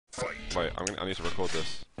Wait, I need to record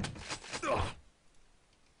this.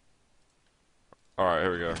 Alright,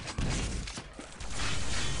 here we go.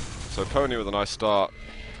 So p0ni with a nice start.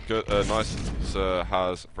 Good, nicer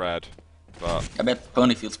has red, but... I bet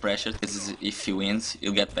p0ni feels pressured, because if he wins,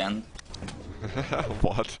 he'll get banned.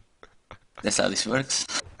 What? That's how this works.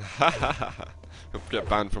 He'll get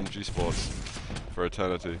banned from G Sports for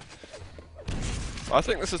eternity. I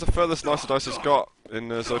think this is the furthest nicerdicer's got in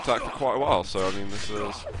Zotac for quite a while, so I mean, this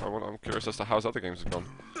is... I'm curious as to how his other games have gone.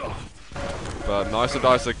 But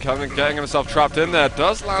nicerdicer getting himself trapped in there,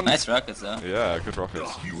 does land... Nice rockets though. Yeah, good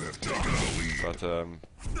rockets. But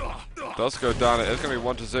does go down, it is going to be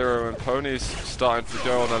 1-0, and p0ni's starting to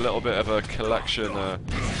go on a little bit of a collection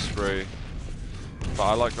spree. But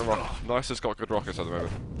I like the rock. Nicer's got good rockets at the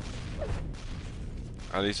moment.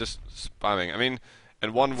 And he's just spamming. I mean,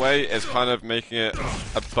 in one way, it's kind of making it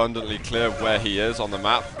abundantly clear where he is on the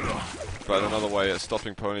map. But in another way, it's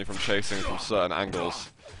stopping p0ni from chasing from certain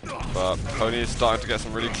angles. But p0ni is starting to get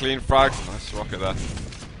some really clean frags. Nice rocket there.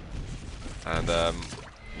 And,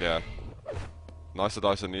 yeah.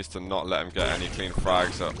 Nicerdicer needs to not let him get any clean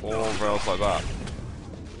frags at all rails like that.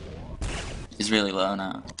 He's really low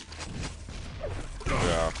now.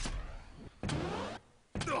 Yeah.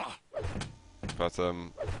 But,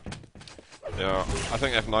 yeah, I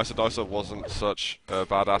think if nicerdicer wasn't such a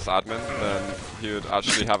badass admin, then he would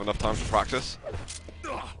actually have enough time to practice.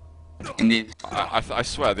 Indeed. I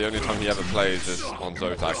swear the only time he ever plays is on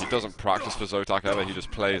Zotac. He doesn't practice for Zotac ever, he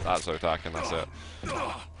just plays at Zotac and that's it.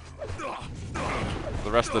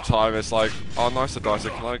 The rest of the time it's like, oh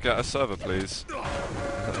nicerdicer, can I get a server please?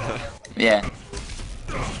 Yeah.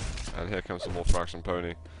 And here comes some more frags from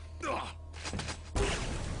p0ni.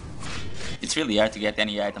 It's really hard to get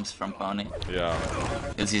any items from p0ni. Yeah.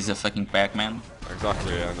 Because he's a fucking Pac-Man.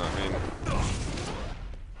 Exactly, and I mean...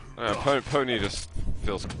 p0ni just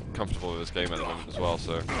feels comfortable with his game at the moment as well,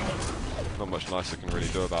 so not much nicer can really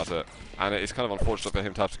do about it. And it's kind of unfortunate for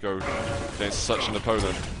him to have to go against such an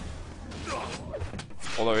opponent.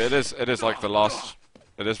 Although it is like the last,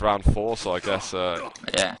 it is round 4, so I guess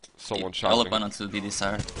yeah, someone all shouting. opponents will be this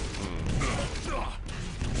hard.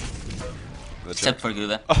 The Except for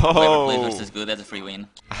Guda. Oh! Whoever plays versus Guda, that's a free win.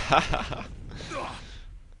 That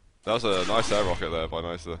was a nice air rocket there by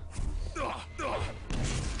Nicer.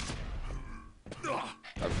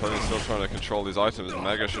 And p0ni's still trying to control these items.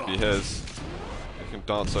 Mega should be his. He can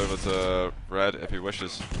dance over to red if he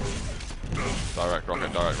wishes. Direct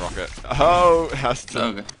rocket, direct rocket. Oh, it has to.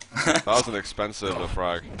 Okay. That was an expensive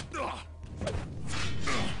frag.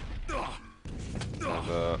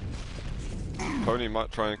 And p0ni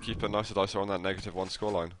might try and keep a nicerdicer on that -1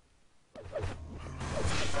 scoreline.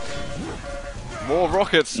 More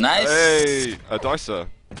rockets! Nice! Hey! A dicer.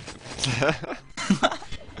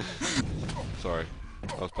 Sorry,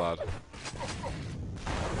 that was bad.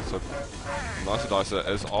 So, nicerdicer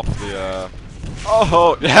is off the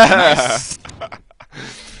oh, yeah! Nice.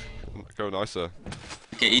 Go nicer.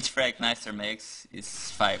 Okay, each frag Nicer makes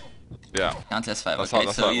is 5. Yeah. Counts as 5, That's okay,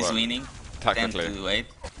 how so it he's works. winning. Technically. 10 to 8.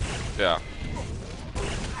 Yeah.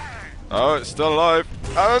 Oh, it's still alive.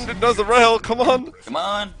 And it does the rail, come on! Come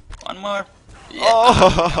on, one more. Yeah.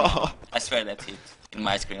 Oh! I swear that's it. In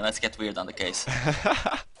my screen, let's get weird on the case.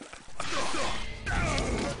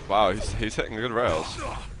 Wow, he's hitting good rails.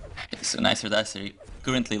 So nicerdicer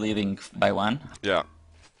currently leading by 1. Yeah.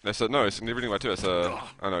 It's no, it's leading by 2. It's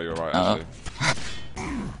I know you're right, Uh-oh. actually.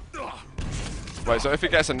 Wait, so if he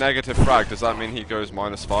gets a negative frag, does that mean he goes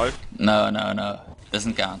 -5? No,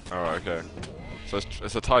 doesn't count. Alright, okay. So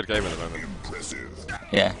it's a tied game at the moment.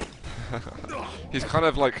 Yeah. He's kind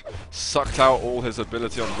of like sucked out all his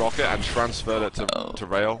ability on rocket and transferred it to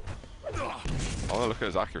rail. Oh, look at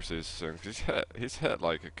his accuracies soon. He's hit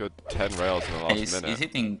like a good 10 rails in the last minute. He's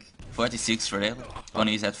hitting 46 rail.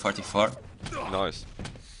 p0ni is at 44. Nice.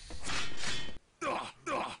 And,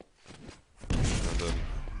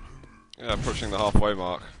 yeah, approaching the halfway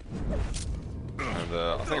mark. And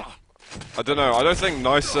I don't know. I don't think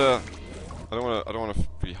Nicer. I don't want to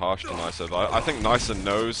be harsh to Nicer, but I think Nicer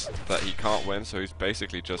knows that he can't win, so he's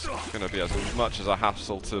basically just going to be as much as a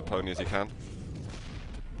hassle to p0ni as he can.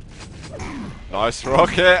 Nice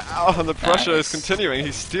rocket! Oh, and the pressure is continuing.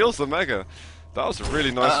 He steals the mega. That was a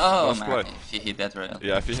really nice, nice man, play. if he hit that rail.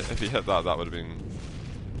 Yeah, if he hit that, that would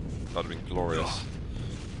have been glorious.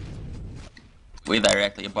 We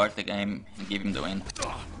directly abort the game and give him the win.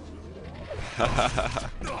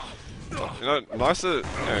 You know,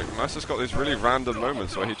 Nicer's got these really random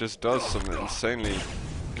moments where he just does some insanely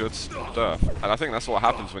good stuff, and I think that's what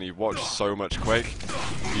happens when you watch so much Quake.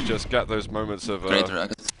 You just get those moments of Great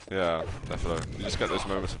rockets. yeah, definitely. You just get those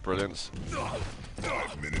moments of brilliance.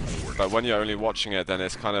 But when you're only watching it, then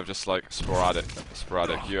it's kind of just like sporadic.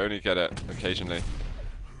 You only get it occasionally.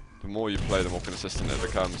 The more you play, the more consistent it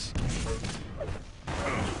becomes.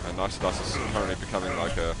 And nicerdicer is currently becoming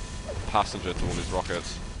like a passenger to all these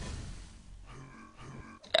rockets.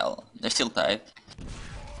 Well, they're still tied.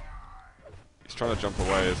 He's trying to jump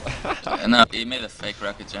away. No, he made a fake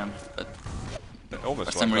rocket jump, but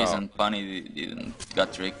Almost for some worked reason, out. p0ni didn't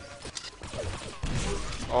got tricked.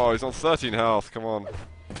 Oh, he's on 13 health. Come on.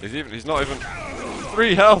 He's not even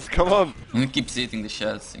 3 health. Come on. And he keeps hitting the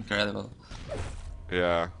shots. Incredible.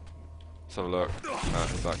 Yeah. Let's have a look at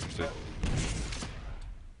his accuracy.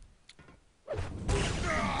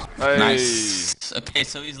 Hey. Nice. Okay,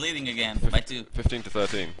 so he's leading again by 2. 15 to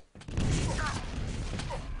 13.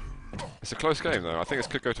 It's a close game though. I think this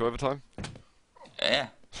could go to overtime. Yeah,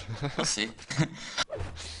 we'll see.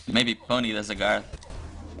 Maybe p0ni does a guard.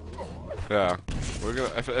 Yeah. We're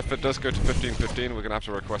gonna if it does go to 15-15, we're gonna have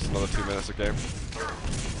to request another 2 minutes a game.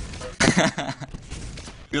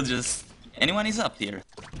 We'll just... Anyone is up here.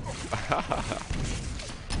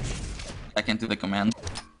 I can do the command.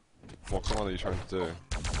 What command are you trying to do?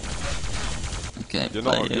 Okay, You're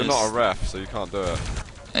not a ref, so you can't do it.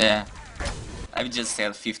 Yeah. I just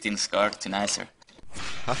had 15 score to nicer.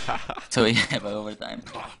 So we have overtime.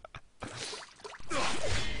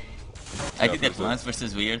 I did that once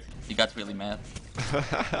versus Weird. He got really mad.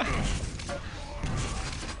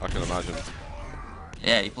 I can imagine.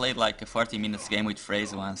 Yeah, he played like a 40 minutes game with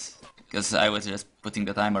Phrase once. Because I was just putting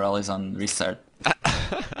the timer always on restart.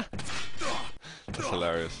 That's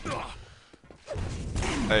hilarious.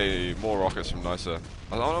 Hey, more rockets from Nicer.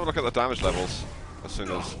 I want to look at the damage levels as soon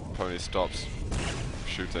as p0ni stops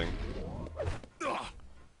shooting.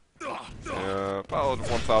 Yeah, about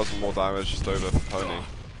 1,000 more damage just over for p0ni.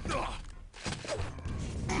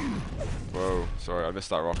 Whoa, sorry, I missed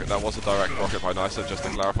that rocket. That was a direct rocket by Nicer, just to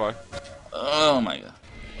clarify. Oh my god.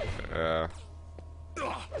 Yeah.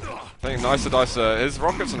 I think nicerdicer, his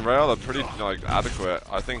rockets and rail are pretty like adequate.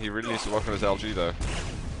 I think he really needs to work on his LG though.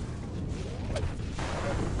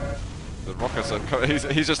 The rockets are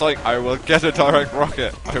he's just like, I will get a direct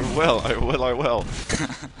rocket. I will.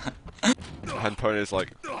 And p0ni's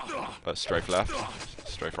like, strafe left,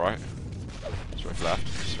 strafe right, strafe left,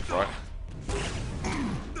 strafe right.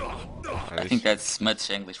 And I think that's much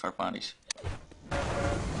English for punish.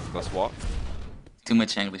 That's what? Too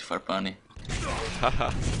much English for p0ni.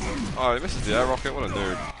 Oh, he misses the air rocket. What a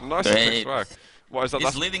noob. Nice Great. swag. What is that? He's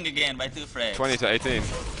That's leading again by 2 frames. 20 to 18.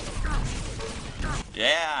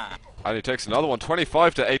 Yeah. And he takes another one.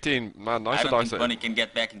 25 to 18. Man, I don't think nicerdicer. p0ni can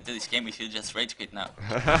get back into this game. We should just rage quit now.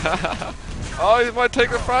 Oh, he might take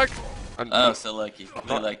the frag. And Oh, so lucky.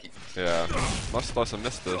 Really lucky. yeah, nicerdicer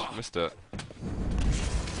missed it. Missed the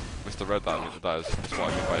red. That is. That's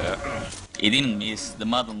what I mean by it. He didn't miss. The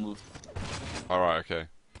model moved. All right. Okay.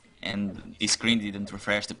 And the screen didn't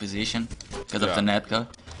refresh the position because Yeah. of the netcode.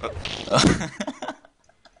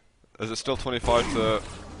 Is it still 25 to?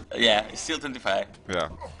 Yeah, it's still 25. Yeah.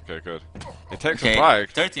 Okay. Good. He takes Okay, a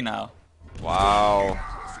frag. 30 now. Wow.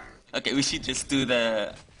 Okay, we should just do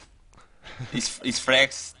the... His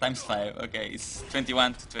frags times 5. Okay, it's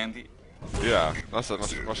 21 to 20. Yeah. That's a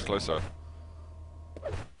much closer.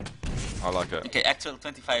 I like it. Okay, actual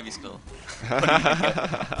 25 is cool.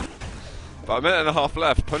 But a minute and a half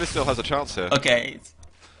left. p0ni still has a chance here. Okay, it's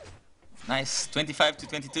nice. 25 to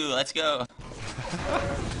 22, let's go.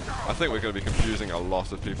 I think we're going to be confusing a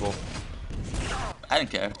lot of people. I don't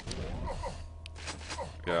care.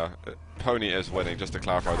 Yeah, p0ni is winning. Just to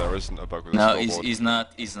clarify, there isn't a bug with the No, scoreboard.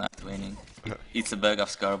 he's not winning. It's a bug of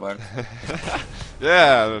scoreboard.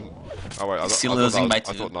 Yeah. Oh wait, He's still losing by I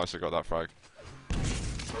 2. thought Nicer got that frag.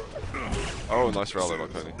 Oh, nice railway by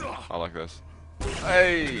p0ni. I like this.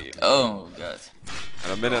 Hey! Oh god.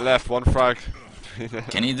 And a minute left, 1 frag.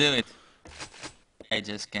 Can you do it? I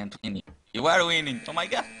just can't win. You are winning. Oh my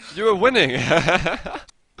god. You were winning!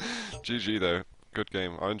 GG though. Good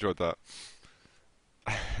game. I enjoyed that.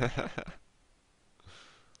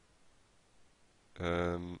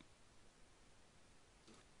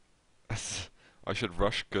 I should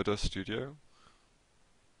rush Gooder Studio?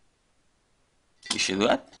 You should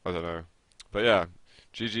what? I don't know. But yeah,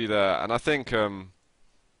 GG there. And I think,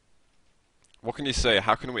 what can you say?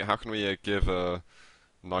 How can we give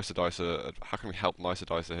nicerdicer? How can we help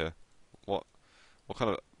nicerdicer here? What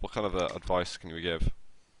kind of advice can we give?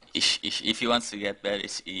 If he wants to get better,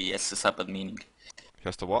 he has to stop admining. He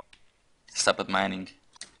has to what? Stop at mining.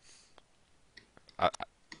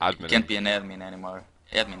 Admin. Can't be an admin anymore.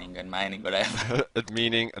 Admining and mining, whatever.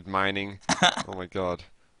 Admining. Oh my god.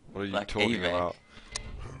 What are you Like talking AVAC. about?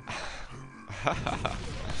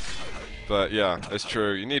 But yeah, it's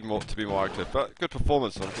true. You need more to be more active. But good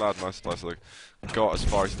performance. I'm glad nicerdicer got as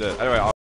far as he did. Anyway.